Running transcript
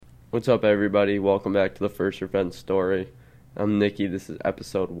What's up, everybody? Welcome back to the First Offense Story. I'm Nikki. This is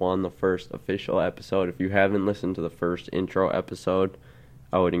episode 1, the first official episode. If you haven't listened to the first intro episode,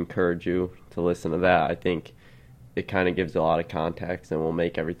 I would encourage you to listen to that. I think it kind of gives a lot of context and will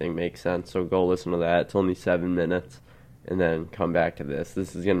make everything make sense. So go listen to that. It's only 7 minutes, and then come back to this.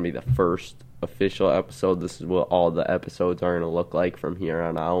 This is going to be the first official episode. This is what all the episodes are going to look like from here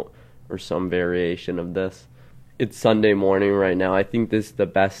on out, or some variation of this. It's Sunday morning right now. I think this is the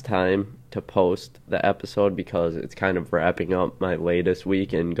best time to post the episode because it's kind of wrapping up my latest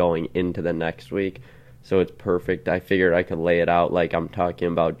week and going into the next week. So it's perfect. I figured I could lay it out like I'm talking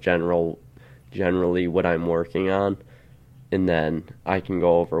about generally what I'm working on, and then I can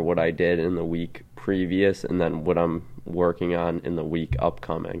go over what I did in the week previous and then what I'm working on in the week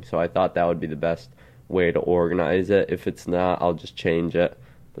upcoming. So I thought that would be the best way to organize it. If it's not, I'll just change it.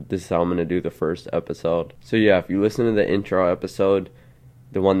 But this is how I'm going to do the first episode. So yeah, if you listen to the intro episode,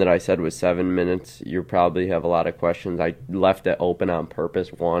 the one that I said was 7 minutes, you probably have a lot of questions. I left it open on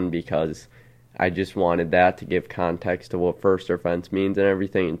purpose, one, because I just wanted that to give context to what first offense means and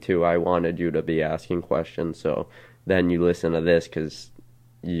everything, and two, I wanted you to be asking questions, so then you listen to this because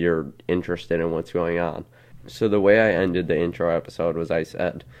you're interested in what's going on. So the way I ended the intro episode was I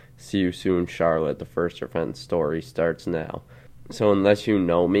said, "See you soon, Charlotte. The first offense story starts now." So unless you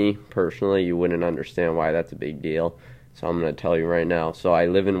know me personally, you wouldn't understand why that's a big deal. So I'm going to tell you right now. So I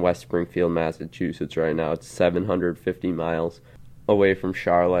live in West Springfield, Massachusetts right now. It's 750 miles away from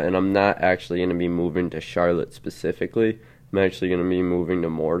Charlotte, and I'm not actually going to be moving to Charlotte specifically. I'm actually going to be moving to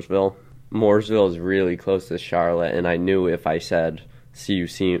Mooresville. Mooresville is really close to Charlotte, and I knew if I said, "See you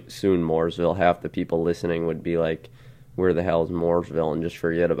soon, Mooresville," half the people listening would be like, "Where the hell is Mooresville?" and just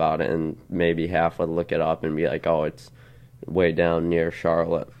forget about it, and maybe half would look it up and be like, "Oh, it's way down near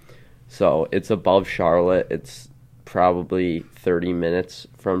Charlotte." So it's above Charlotte. It's probably 30 minutes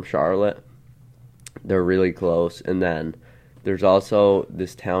from Charlotte. They're really close. And then there's also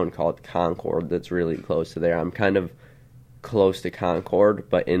this town called Concord that's really close to there. I'm kind of close to Concord,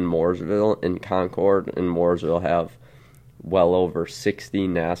 but in Mooresville. And Concord and Mooresville have well over 60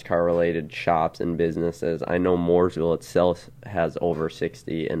 NASCAR related shops and businesses. I know Mooresville itself has over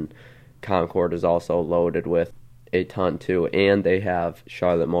 60, and Concord is also loaded with a ton too, and they have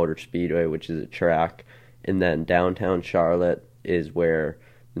Charlotte Motor Speedway, which is a track, and then downtown Charlotte is where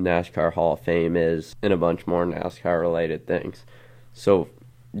the NASCAR Hall of Fame is, and a bunch more NASCAR related things. So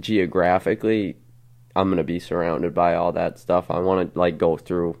geographically, I'm going to be surrounded by all that stuff. I want to go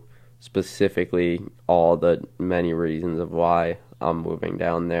through specifically all the many reasons of why I'm moving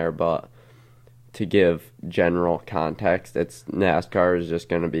down there, but to give general context, it's NASCAR is just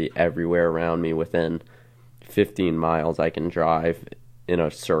going to be everywhere around me. Within 15 miles I can drive in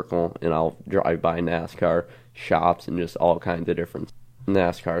a circle, and I'll drive by NASCAR shops and just all kinds of different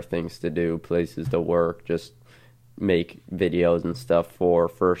NASCAR things to do, places to work, just make videos and stuff for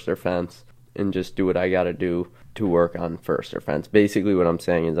First Offense, and just do what I gotta do to work on First Offense. Basically what I'm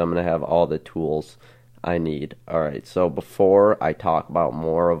saying is I'm gonna have all the tools I need. Alright, so before I talk about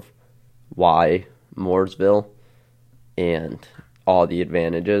more of why Mooresville and all the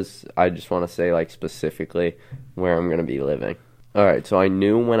advantages, I just want to say specifically where I'm going to be living. Alright, so I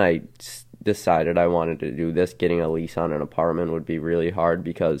knew when I decided I wanted to do this, getting a lease on an apartment would be really hard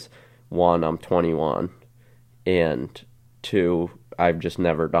because, one, I'm 21, and two, I've just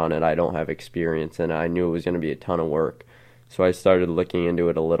never done it. I don't have experience in it. I knew it was going to be a ton of work, so I started looking into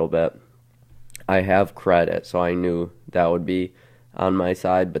it a little bit. I have credit, so I knew that would be on my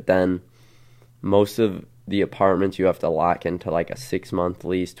side, but then most of the apartments you have to lock into a 6-month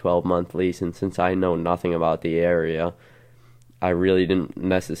lease, 12-month lease, and since I know nothing about the area, I really didn't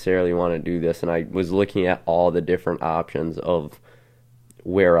necessarily want to do this, and I was looking at all the different options of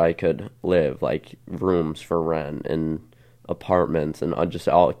where I could live, like rooms for rent and apartments and just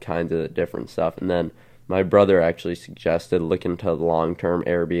all kinds of different stuff. And then my brother actually suggested looking to long-term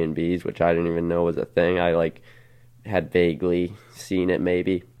Airbnbs, which I didn't even know was a thing. I had vaguely seen it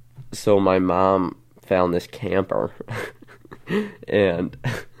maybe. So my mom found this camper and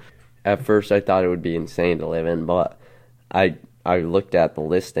at first I thought it would be insane to live in, but I looked at the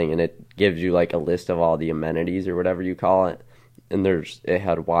listing, and it gives you a list of all the amenities or whatever you call it, and it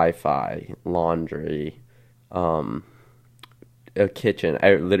had Wi-Fi, laundry, a kitchen,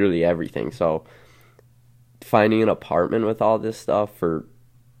 literally everything. So finding an apartment with all this stuff for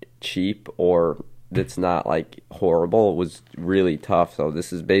cheap or that's not horrible was really tough. So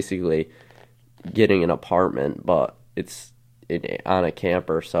this is basically getting an apartment, but it's on a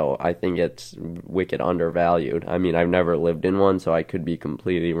camper, so I think it's wicked undervalued. I mean, I've never lived in one, so I could be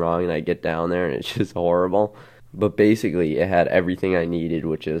completely wrong, and I get down there and it's just horrible. But basically, it had everything I needed,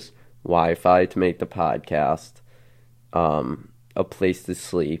 which is Wi-Fi to make the podcast, a place to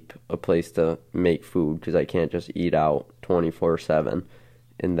sleep, a place to make food because I can't just eat out 24/7,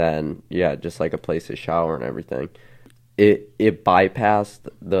 and then yeah, just like a place to shower and everything. It bypassed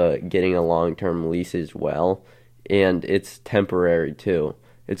the getting a long-term lease as well, and it's temporary too.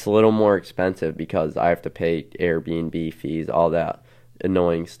 It's a little more expensive because I have to pay Airbnb fees, all that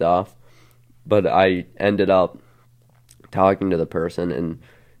annoying stuff. But I ended up talking to the person and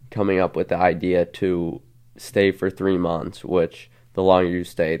coming up with the idea to stay for 3 months, which the longer you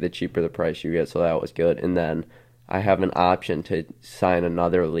stay, the cheaper the price you get, so that was good. And then I have an option to sign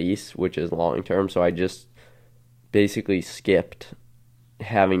another lease, which is long term, so I just basically skipped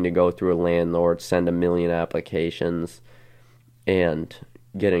having to go through a landlord, send a million applications, and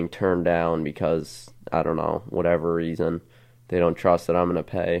getting turned down because, I don't know, whatever reason, they don't trust that I'm going to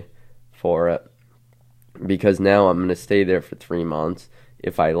pay for it. Because now I'm going to stay there for 3 months.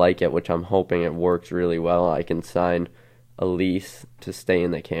 If I like it, which I'm hoping it works really well, I can sign a lease to stay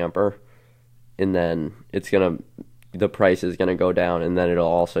in the camper, and then the price is gonna go down, and then it'll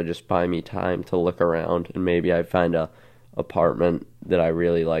also just buy me time to look around, and maybe I find a apartment that I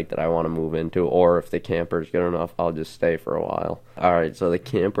really like that I want to move into, or if the camper is good enough, I'll just stay for a while. Alright, so the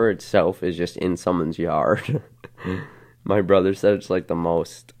camper itself is just in someone's yard. My brother said it's like the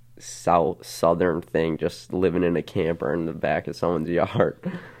most southern thing, just living in a camper in the back of someone's yard.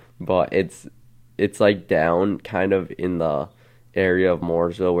 But it's like down kind of in the area of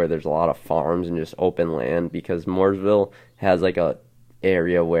Mooresville where there's a lot of farms and just open land, because Mooresville has like a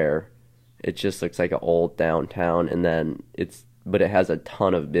area where it just looks like an old downtown, and then but it has a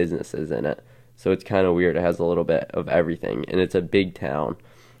ton of businesses in it, so it's kind of weird. It has a little bit of everything, and it's a big town,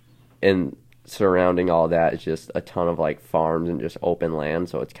 and surrounding all that is just a ton of like farms and just open land,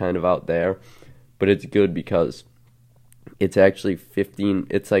 so it's kind of out there. But it's good because it's actually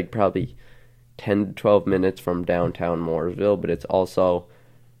it's like probably 10 to 12 minutes from downtown Mooresville, but it's also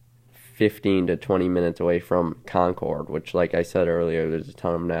 15 to 20 minutes away from Concord, which, like I said earlier, there's a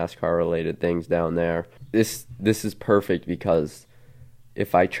ton of NASCAR related things down there. This is perfect because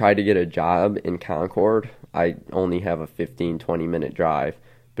if I try to get a job in Concord, I only have a 15-20 minute drive.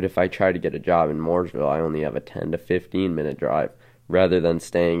 But if I try to get a job in Mooresville, I only have a 10 to 15 minute drive, rather than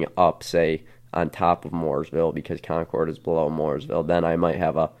staying up, say, on top of Mooresville, because Concord is below Mooresville. Then I might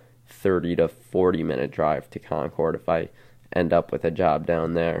have a 30 to 40 minute drive to Concord if I end up with a job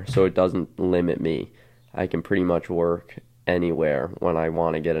down there. So it doesn't limit me. I can pretty much work anywhere when I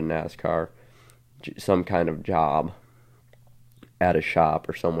want to get a NASCAR, some kind of job at a shop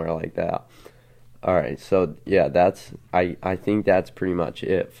or somewhere like that. Alright, so yeah, I think that's pretty much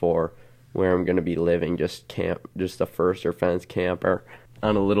it for where I'm going to be living. Just a first or fence camper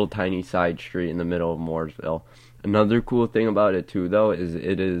on a little tiny side street in the middle of Mooresville. Another cool thing about it too, though, is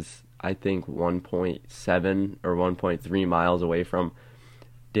it is, I think, 1.7 or 1.3 miles away from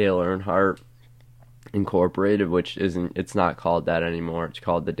Dale Earnhardt Incorporated, which it's not called that anymore. It's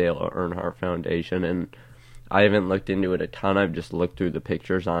called the Dale Earnhardt Foundation, and I haven't looked into it a ton. I've just looked through the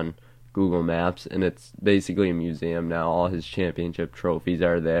pictures on Google Maps, and it's basically a museum now. All his championship trophies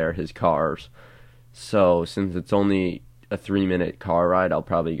are there, his cars. So since it's only a 3-minute car ride, I'll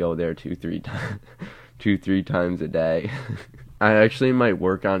probably go there 2-3 times a day. I actually might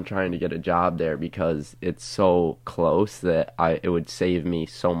work on trying to get a job there because it's so close that it would save me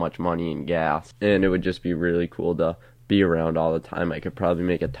so much money in gas, and it would just be really cool to be around all the time. I could probably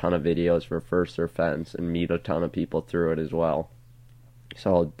make a ton of videos for First or Fence and meet a ton of people through it as well.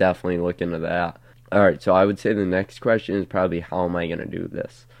 So I'll definitely look into that. Alright, so I would say the next question is probably, how am I going to do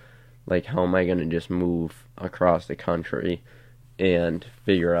this? Like, how am I going to just move across the country and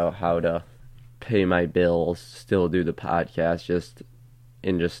figure out how to pay my bills, still do the podcast, just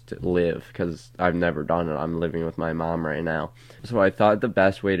live, because I've never done it. I'm living with my mom right now. So I thought the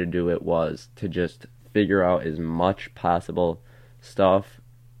best way to do it was to just figure out as much possible stuff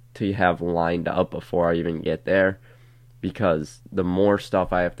to have lined up before I even get there, because the more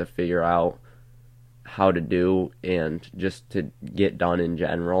stuff I have to figure out how to do and just to get done in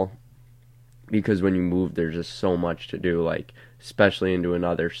general, because when you move there's just so much to do, like especially into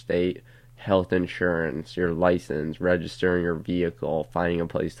another state, health insurance, your license, registering your vehicle, finding a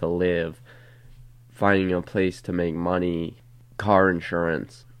place to live, finding a place to make money, car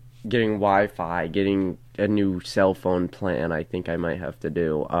insurance, getting Wi-Fi, getting a new cell phone plan I think I might have to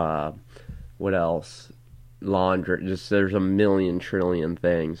do. What else? Laundry. Just there's a million trillion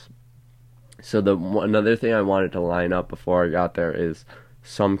things. So another thing I wanted to line up before I got there is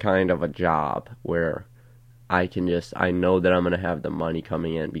some kind of a job where I know that I'm going to have the money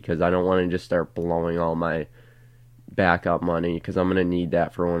coming in, because I don't want to just start blowing all my backup money because I'm going to need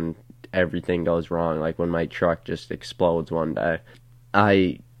that for when everything goes wrong, like when my truck just explodes one day.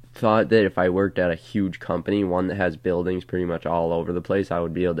 I thought that if I worked at a huge company, one that has buildings pretty much all over the place, I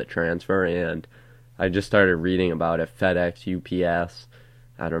would be able to transfer, and I just started reading about it. FedEx, UPS,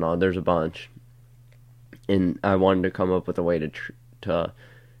 I don't know, there's a bunch. And I wanted to come up with a way to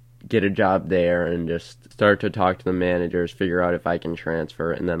get a job there and just start to talk to the managers, figure out if I can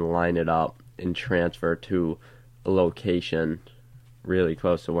transfer, and then line it up and transfer to a location really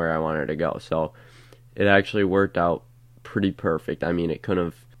close to where I wanted to go. So it actually worked out pretty perfect. I mean, it couldn't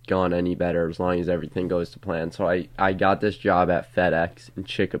have gone any better as long as everything goes to plan. So I got this job at FedEx in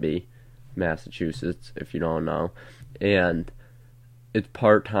Chicopee, Massachusetts, if you don't know. And it's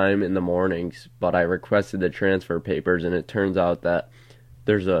part-time in the mornings, but I requested the transfer papers, and it turns out that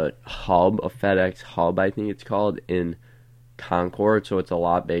there's a FedEx hub, I think it's called, in Concord, so it's a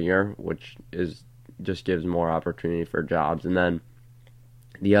lot bigger, which is just gives more opportunity for jobs. And then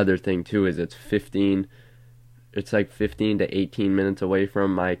the other thing too is it's like 15 to 18 minutes away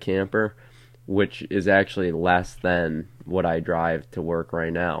from my camper, which is actually less than what I drive to work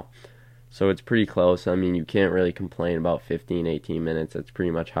right now. So it's pretty close. I mean, you can't really complain about 15, 18 minutes. That's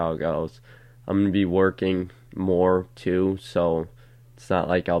pretty much how it goes. I'm going to be working more too, so it's not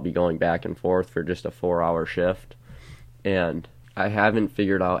like I'll be going back and forth for just a 4-hour shift. And I haven't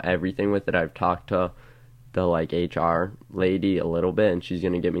figured out everything with it. I've talked to the HR lady a little bit, and she's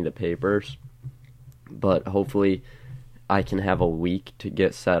going to get me the papers. But hopefully I can have a week to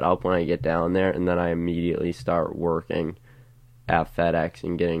get set up when I get down there, and then I immediately start working at FedEx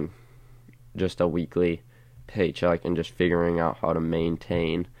and getting just a weekly paycheck and just figuring out how to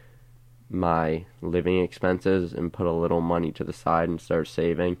maintain my living expenses and put a little money to the side and start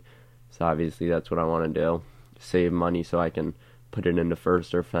saving. So obviously that's what I want to do. Save money so I can put it into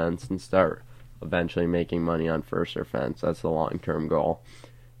First or Fence and start eventually making money on First or Fence. That's the long-term goal.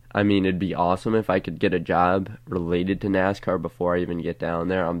 I mean, it'd be awesome if I could get a job related to NASCAR before I even get down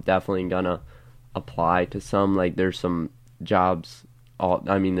there. I'm definitely gonna apply to some. There's some jobs.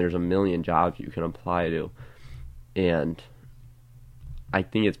 There's a million jobs you can apply to, and I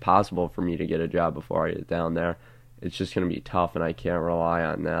think it's possible for me to get a job before I get down there. It's just gonna be tough, and I can't rely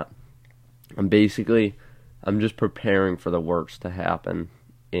on that. I'm just preparing for the worst to happen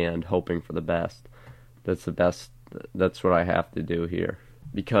and hoping for the best. That's the best. That's what I have to do here,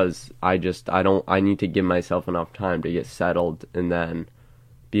 because I need to give myself enough time to get settled and then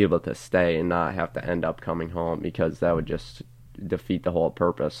be able to stay and not have to end up coming home, because that would just defeat the whole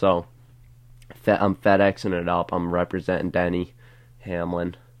purpose. So I'm FedExing it up. I'm representing Denny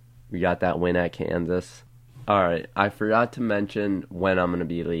Hamlin. We got that win at Kansas. Alright, I forgot to mention when I'm going to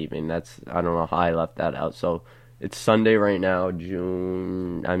be leaving. I don't know how I left that out. So it's Sunday right now,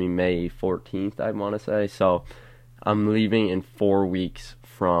 May 14th, I want to say. So I'm leaving in 4 weeks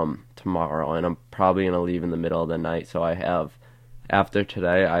from tomorrow, and I'm probably going to leave in the middle of the night. So after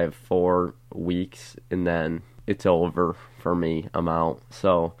today, I have 4 weeks, and then it's over for me. I'm out.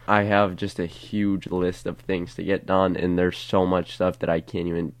 So I have just a huge list of things to get done, and there's so much stuff that I can't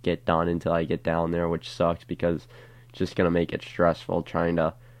even get done until I get down there, which sucks because it's just going to make it stressful trying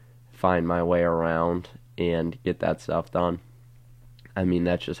to find my way around and get that stuff done. I mean,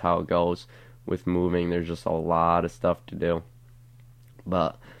 that's just how it goes with moving. There's just a lot of stuff to do.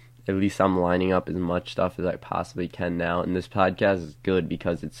 But at least I'm lining up as much stuff as I possibly can now, and this podcast is good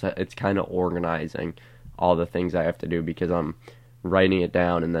because it's kind of organizing all the things I have to do, because I'm writing it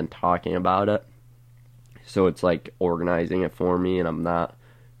down and then talking about it. So it's like organizing it for me, and I'm not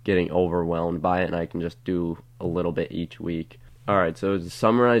getting overwhelmed by it, and I can just do a little bit each week. Alright, so to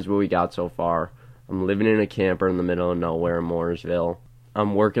summarize what we got so far, I'm living in a camper in the middle of nowhere in Mooresville.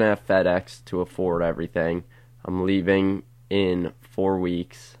 I'm working at FedEx to afford everything. I'm leaving in 4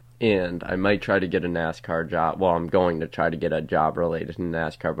 weeks, and I might try to get a NASCAR job. Well, I'm going to try to get a job related to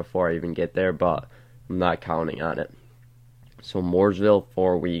NASCAR before I even get there, but I'm not counting on it. So Mooresville,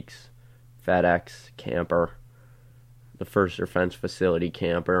 4 weeks, FedEx, camper, the First or Fence facility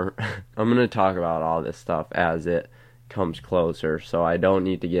camper. I'm going to talk about all this stuff as it comes closer, so I don't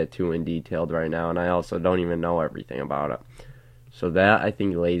need to get too in detailed right now, and I also don't even know everything about it. So that, I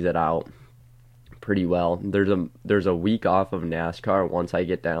think, lays it out pretty well. There's a week off of NASCAR once I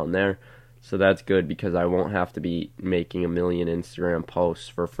get down there, so that's good because I won't have to be making a million Instagram posts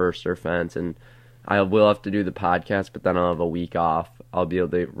for First or Fence, and I will have to do the podcast, but then I'll have a week off. I'll be able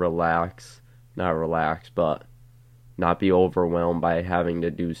to but not be overwhelmed by having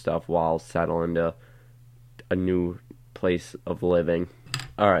to do stuff while settling into a new place of living.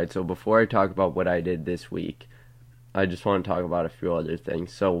 Alright, so before I talk about what I did this week, I just want to talk about a few other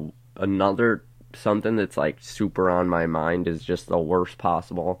things. So another something that's like super on my mind is just the worst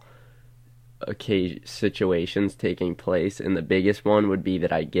possible situations taking place, and the biggest one would be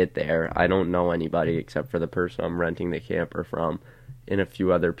that I get there, I don't know anybody except for the person I'm renting the camper from and a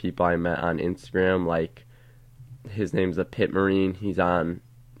few other people I met on Instagram. Like, his name's a Pit Marine, he's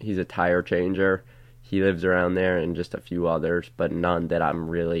a tire changer, he lives around there, and just a few others, but none that I'm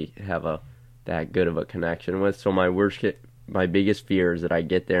really have that good of a connection with. So my biggest fear is that I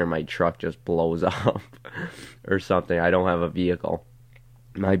get there and my truck just blows up or something. I don't have a vehicle.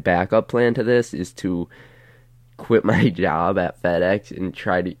 My backup plan to this is to quit my job at FedEx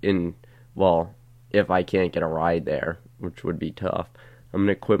and if I can't get a ride there, which would be tough, I'm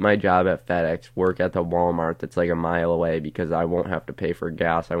going to quit my job at FedEx, work at the Walmart that's like a mile away, because I won't have to pay for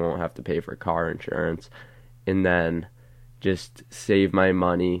gas, I won't have to pay for car insurance, and then just save my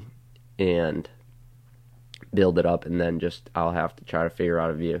money and build it up, and then I'll have to try to figure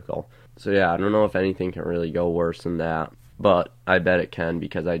out a vehicle. So yeah, I don't know if anything can really go worse than that, but I bet it can,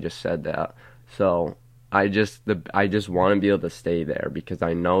 because I just said that. So I just want to be able to stay there, because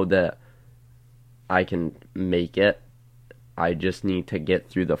I know that I can make it. I just need to get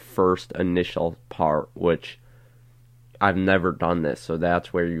through the first initial part, which I've never done this, so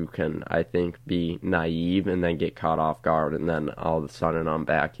that's where you can, I think, be naive and then get caught off guard, and then all of a sudden I'm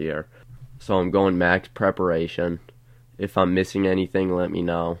back here. So I'm going max preparation. If I'm missing anything, let me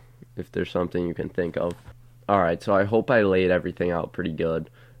know if there's something you can think of. Alright, so I hope I laid everything out pretty good.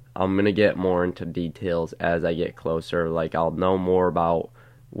 I'm going to get more into details as I get closer. Like, I'll know more about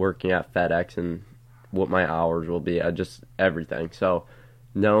working at FedEx and what my hours will be. Everything. So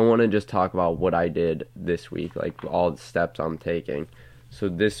now I want to just talk about what I did this week, like all the steps I'm taking. So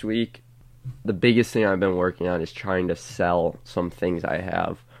this week, the biggest thing I've been working on is trying to sell some things I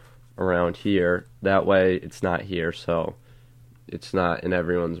have around here. That way it's not here, so it's not in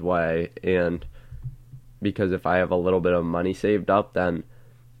everyone's way. And because if I have a little bit of money saved up, then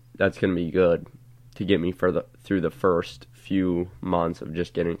that's going to be good to get me through the first few months of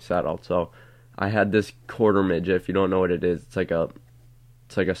just getting settled. So I had this quarter midget. If you don't know what it is, it's like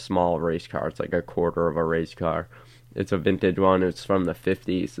a small race car. It's like a quarter of a race car. It's a vintage one. It's from the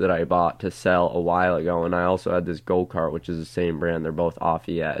 50s that I bought to sell a while ago. And I also had this go-kart, which is the same brand. They're both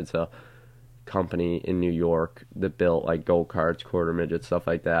Lafayette. It's a company in New York that built like go-karts, quarter midgets, stuff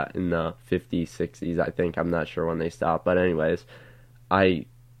like that in the 50s, 60s, I think. I'm not sure when they stopped. But anyways, I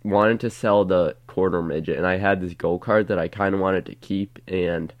wanted to sell the quarter midget, and I had this go-kart that I kind of wanted to keep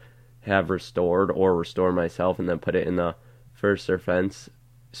and have restored, or restore myself and then put it in the First Surf Fence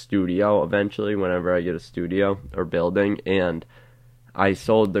studio eventually, whenever I get a studio or building. And I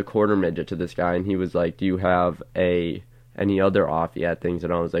sold the quarter midget to this guy, and he was like, do you have any other Lafayette things?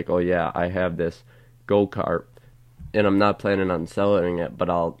 And I was like, oh yeah, I have this go-kart, and I'm not planning on selling it, but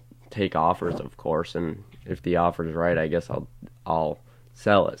I'll take offers, of course, and if the offer's right, I guess I'll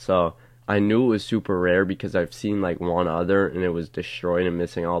sell it. So I knew it was super rare because I've seen like one other, and it was destroyed and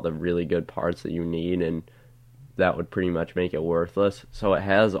missing all the really good parts that you need, and that would pretty much make it worthless. So it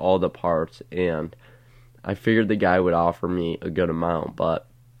has all the parts, and I figured the guy would offer me a good amount, but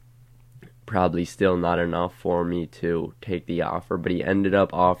probably still not enough for me to take the offer. But he ended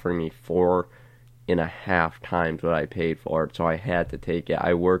up offering me 4.5 times what I paid for it, so I had to take it.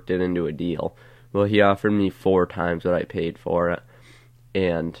 I worked it into a deal. Well, he offered me 4 times what I paid for it,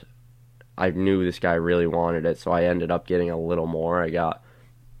 and I knew this guy really wanted it, so I ended up getting a little more. I got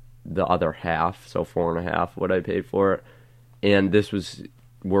the other half, so 4.5 what I paid for it. And this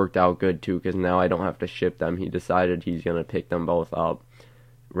worked out good too, because now I don't have to ship them. He decided he's going to pick them both up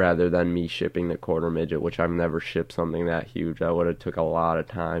rather than me shipping the quarter midget, which I've never shipped something that huge. That would have took a lot of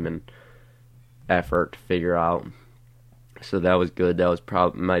time and effort to figure out. So that was good. That was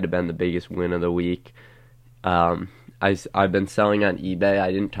might have been the biggest win of the week. I've been selling on eBay.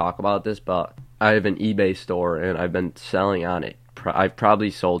 I didn't talk about this, but I have an eBay store, and I've been selling on it. I've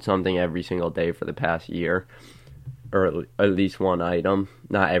probably sold something every single day for the past year, or at least one item.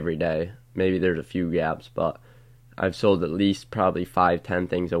 Not every day. Maybe there's a few gaps, but I've sold at least probably 5-10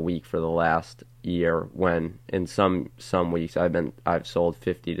 things a week for the last year, when in some weeks I've sold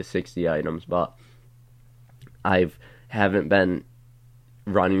 50 to 60 items, but I haven't been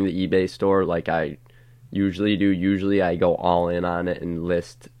running the eBay store like I usually do. Usually I go all in on it and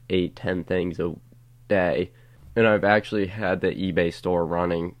list 8-10 things a day, and I've actually had the eBay store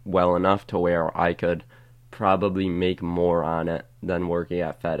running well enough to where I could probably make more on it than working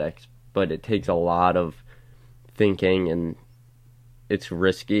at FedEx, but it takes a lot of thinking and it's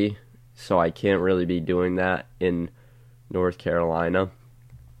risky, so I can't really be doing that in North Carolina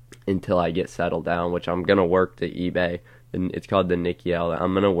until I get settled down, which I'm going to work the eBay and it's called the Nikki Outlet.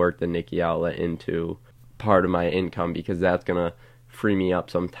 I'm going to work the Nikki Outlet into part of my income because that's going to free me up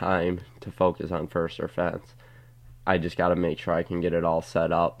some time to focus on First Defense. I just got to make sure I can get it all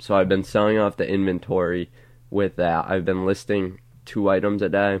set up. So I've been selling off the inventory with that. I've been listing 2 items a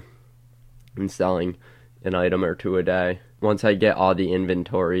day and selling an item or 2 a day. Once I get all the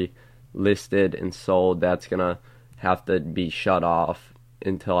inventory listed and sold, that's going to have to be shut off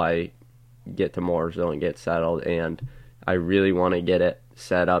until I get to Mooresville and get settled. And I really want to get it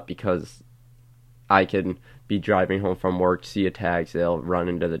set up because I can be driving home from work, see a tag sale, run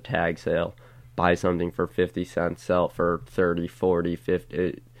into the tag sale, buy something for 50 cents, sell it for 30, 40,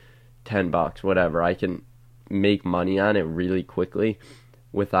 50, $10, whatever. I can make money on it really quickly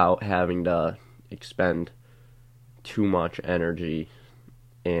without having to expend too much energy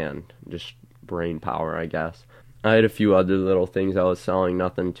and just brain power, I guess. I had a few other little things I was selling,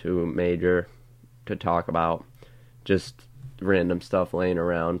 nothing too major to talk about. Just random stuff laying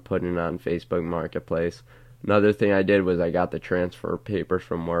around, putting it on Facebook Marketplace. Another thing I did was I got the transfer papers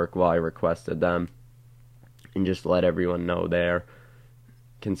from work while I requested them and just let everyone know there,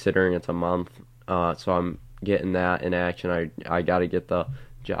 considering it's a month. So I'm getting that in action. I got to get the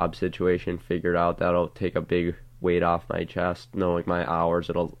job situation figured out. That'll take a big weight off my chest, knowing my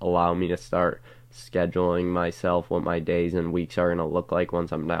hours. It'll allow me to start scheduling myself what my days and weeks are going to look like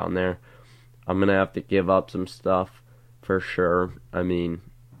once I'm down there. I'm going to have to give up some stuff for sure. I mean,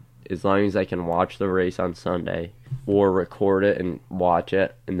 as long as I can watch the race on Sunday or record it and watch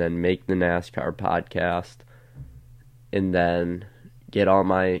it and then make the NASCAR podcast and then get all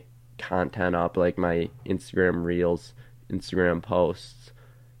my content up, like my Instagram reels, Instagram posts,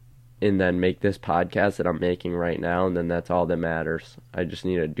 and then make this podcast that I'm making right now, and then that's all that matters. I just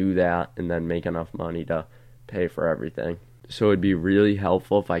need to do that and then make enough money to pay for everything. So it'd be really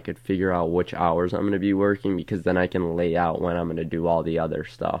helpful if I could figure out which hours I'm going to be working, because then I can lay out when I'm going to do all the other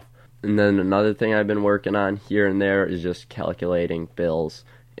stuff. And then another thing I've been working on here and there is just calculating bills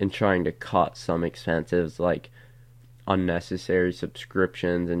and trying to cut some expenses like unnecessary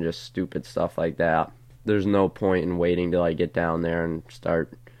subscriptions and just stupid stuff like that. There's no point in waiting till I get down there and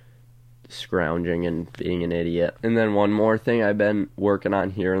start scrounging and being an idiot. And then one more thing I've been working on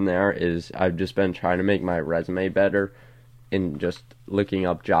here and there is I've just been trying to make my resume better and just looking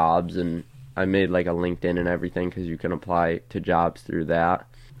up jobs, and I made like a LinkedIn and everything because you can apply to jobs through that.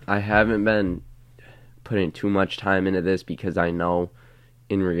 I haven't been putting too much time into this because I know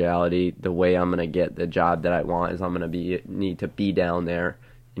in reality the way I'm going to get the job that I want is I'm going to need to be down there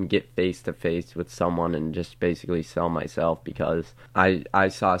and get face to face with someone and just basically sell myself, because I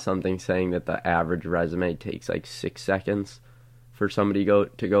saw something saying that the average resume takes like 6 seconds for somebody to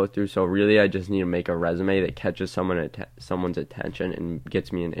go through. So really I just need to make a resume that catches someone's attention and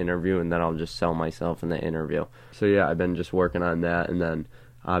gets me an interview, and then I'll just sell myself in the interview. So yeah, I've been just working on that, and then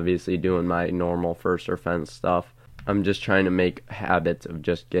obviously doing my normal First Defense stuff. I'm just trying to make habits of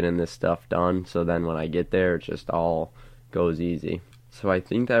just getting this stuff done, so then when I get there it just all goes easy. So I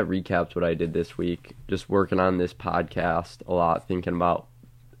think that recaps what I did this week. Just working on this podcast a lot, thinking about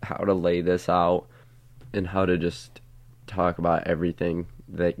how to lay this out and how to just talk about everything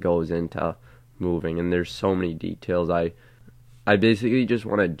that goes into moving. And there's so many details. I basically just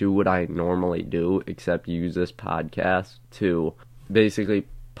want to do what I normally do, except use this podcast to basically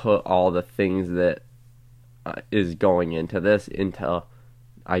put all the things that is going into this into,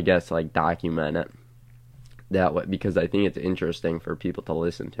 I guess, like document it that way, because I think it's interesting for people to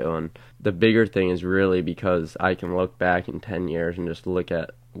listen to. And the bigger thing is really because I can look back in 10 years and just look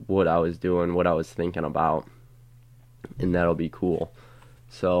at what I was doing, what I was thinking about, and that'll be cool.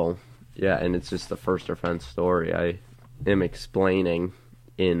 So yeah, and it's just the First Defense story. I am explaining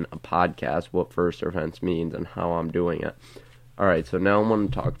in a podcast what First Defense means and how I'm doing it. Alright, so now I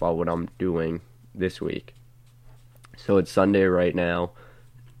want to talk about what I'm doing this week. So it's Sunday right now.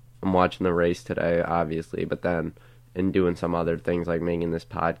 I'm watching the race today, obviously, but then and doing some other things like making this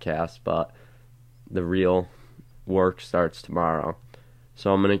podcast, but the real work starts tomorrow.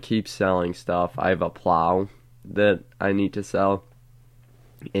 So I'm going to keep selling stuff. I have a plow that I need to sell,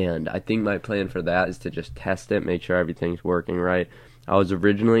 and I think my plan for that is to just test it, make sure everything's working right. I was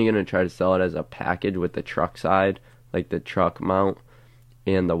originally going to try to sell it as a package with the truck side, like the truck mount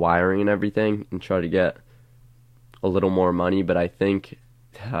and the wiring and everything, and try to get a little more money, but I think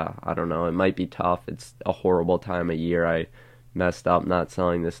I don't know, it might be tough. It's a horrible time of year. I messed up not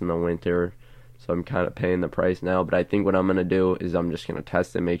selling this in the winter, so I'm kind of paying the price now. But I think what I'm going to do is I'm just going to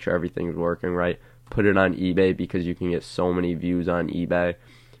test it, make sure everything's working right, put it on eBay because you can get so many views on eBay,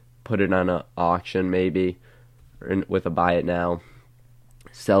 put it on an auction maybe with a buy it now,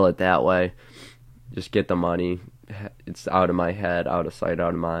 sell it that way, just get the money, it's out of my head, out of sight,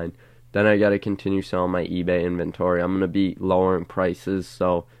 out of mind. Then I got to continue selling my eBay inventory. I'm going to be lowering prices,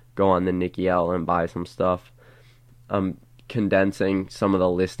 so go on the Nicky L and buy some stuff. I'm condensing some of the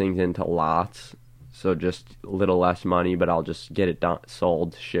listings into lots, so just a little less money, but I'll just get it done,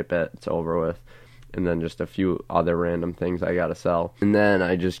 sold, ship it, it's over with. And then just a few other random things I got to sell. And then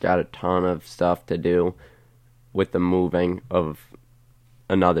I just got a ton of stuff to do with the moving of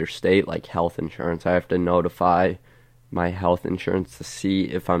another state, like health insurance. I have to notify my health insurance to see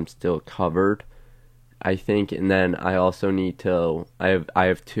if I'm still covered, I think. And then I also need to, I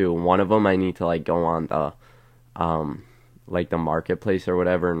have two. One of them I need to like go on the like the marketplace or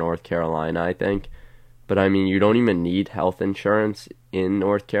whatever in North Carolina, I think. But I mean, you don't even need health insurance in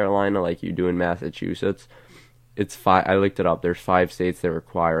North Carolina like you do in Massachusetts. It's I looked it up. There's 5 states that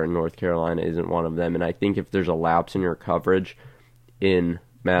require, and North Carolina isn't one of them. And I think if there's a lapse in your coverage in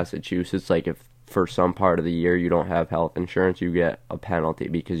Massachusetts, like if for some part of the year you don't have health insurance, you get a penalty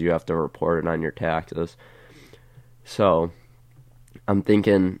because you have to report it on your taxes. So I'm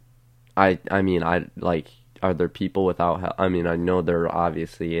thinking, I mean, are there people without I mean, I know there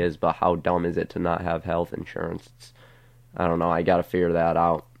obviously is, but how dumb is it to not have health insurance? I don't know. I got to figure that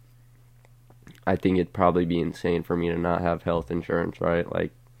out. I think it'd probably be insane for me to not have health insurance, right?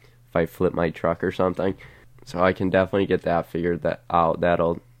 Like if I flip my truck or something. So I can definitely get that figured out.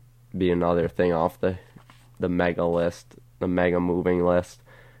 That'll be another thing off the mega list, the mega moving list.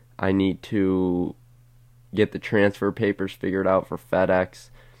 I need to get the transfer papers figured out for FedEx.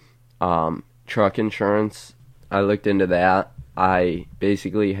 Truck insurance, I looked into that. I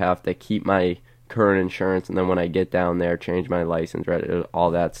basically have to keep my current insurance, and then when I get down there, change my license, right,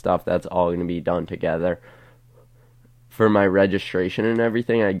 all that stuff. That's all going to be done together. For my registration and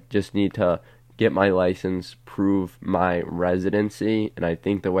everything, I just need to get my license, prove my residency, and I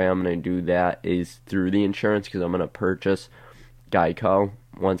think the way I'm going to do that is through the insurance, because I'm going to purchase Geico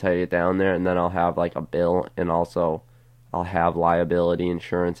once I get down there, and then I'll have like a bill, and also I'll have liability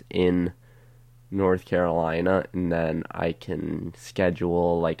insurance in North Carolina, and then I can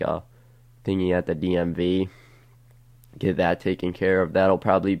schedule like a thingy at the DMV, get that taken care of. That'll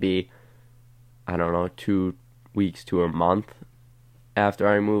probably be, I don't know, 2 weeks to a month after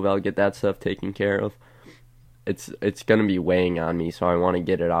I move. I'll get that stuff taken care of. It's going to be weighing on me, so I want to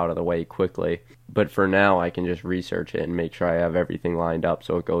get it out of the way quickly. But for now, I can just research it and make sure I have everything lined up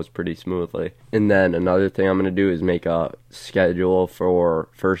so it goes pretty smoothly. And then another thing I'm going to do is make a schedule for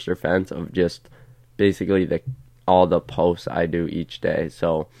First Offense of just basically all the posts I do each day.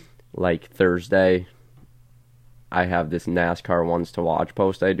 So like Thursday, I have this NASCAR ones to watch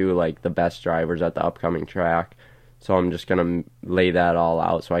post I do, like the best drivers at the upcoming track. So I'm just going to lay that all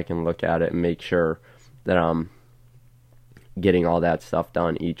out so I can look at it and make sure that I'm getting all that stuff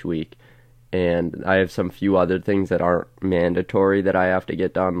done each week. And I have some few other things that aren't mandatory that I have to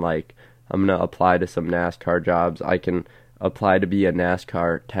get done, like I'm going to apply to some NASCAR jobs. I can apply to be a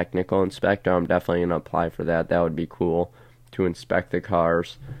NASCAR technical inspector. I'm definitely going to apply for that. That would be cool, to inspect the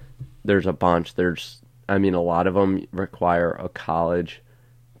cars. There's a bunch. A lot of them require a college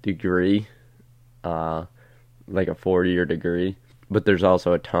degree, like a 4-year degree. But there's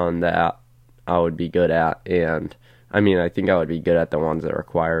also a ton that I would be good at. And I think I would be good at the ones that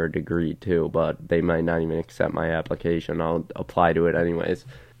require a degree too, but they might not even accept my application. I'll apply to it anyways.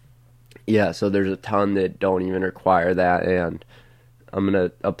 Yeah, so there's a ton that don't even require that, and I'm going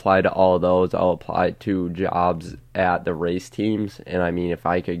to apply to all of those. I'll apply to jobs at the race teams, and if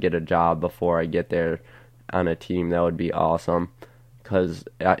I could get a job before I get there on a team, that would be awesome, because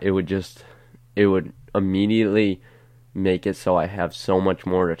it would immediately make it so I have so much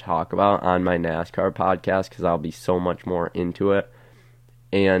more to talk about on my NASCAR podcast, because I'll be so much more into it,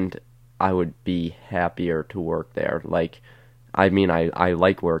 and I would be happier to work there. I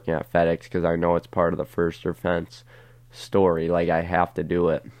like working at FedEx because I know it's part of the First Offense story. I have to do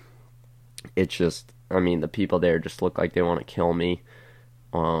it. It's just, the people there just look like they want to kill me.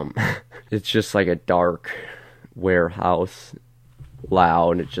 It's just like a dark warehouse,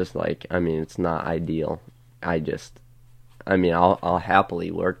 loud. It's just it's not ideal. I'll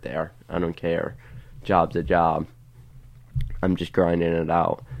happily work there. I don't care. Job's a job. I'm just grinding it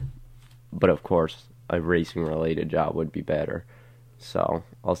out. But of course, a racing related job would be better. So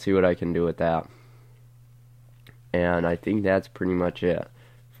I'll see what I can do with that. And I think that's pretty much it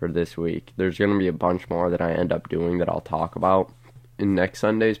for this week. There's going to be a bunch more that I end up doing that I'll talk about in next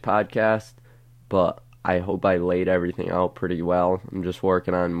Sunday's podcast, but I hope I laid everything out pretty well. I'm just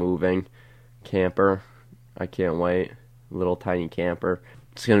working on moving. Camper. I can't wait. Little tiny camper.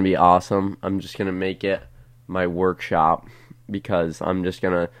 It's going to be awesome. I'm just going to make it my workshop, because I'm just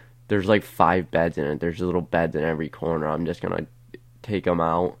going to there's like 5 beds in it. There's little beds in every corner. I'm just gonna take them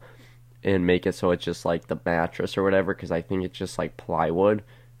out and make it so it's just like the mattress or whatever, because I think it's just like plywood.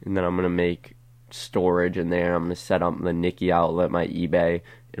 And then I'm gonna make storage in there. I'm gonna set up the Nikki outlet, my eBay,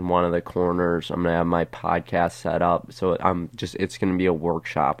 in one of the corners. I'm gonna have my podcast set up. So it's gonna be a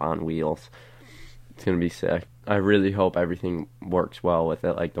workshop on wheels. It's gonna be sick. I really hope everything works well with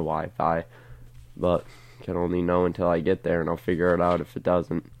it, like the Wi-Fi. But can only know until I get there, and I'll figure it out if it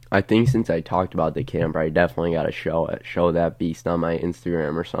doesn't. I think since I talked about the camper, I definitely got to show that beast on my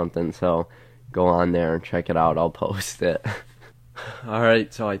Instagram or something. So go on there and check it out. I'll post it.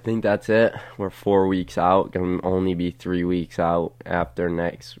 Alright, so I think that's it. We're 4 weeks out. Gonna only be 3 weeks out after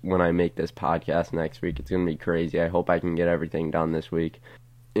when I make this podcast next week. It's gonna be crazy. I hope I can get everything done this week.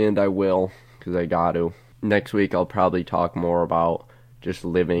 And I will, because I got to. Next week I'll probably talk more about just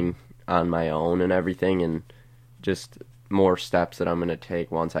living on my own and everything, and just more steps that I'm going to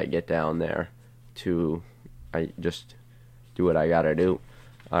take once I get down there to just do what I got to do.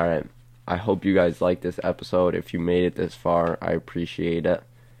 Alright, I hope you guys like this episode. If you made it this far, I appreciate it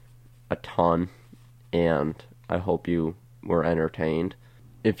a ton, and I hope you were entertained.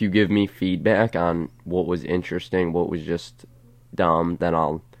 If you give me feedback on what was interesting, what was just dumb, then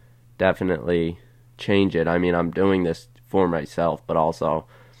I'll definitely change it. I mean, I'm doing this for myself, but also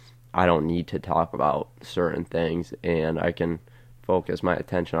I don't need to talk about certain things, and I can focus my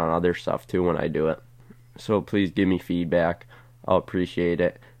attention on other stuff too when I do it. So please give me feedback. I'll appreciate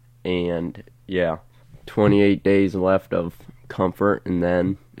it. And yeah, 28 days left of comfort, and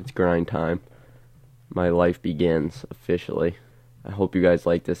then it's grind time. My life begins officially. I hope you guys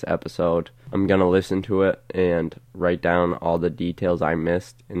like this episode. I'm going to listen to it and write down all the details I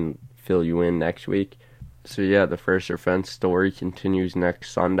missed and fill you in next week. So yeah, the First Offense story continues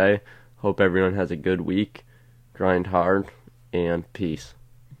next Sunday. Hope everyone has a good week. Grind hard, and peace.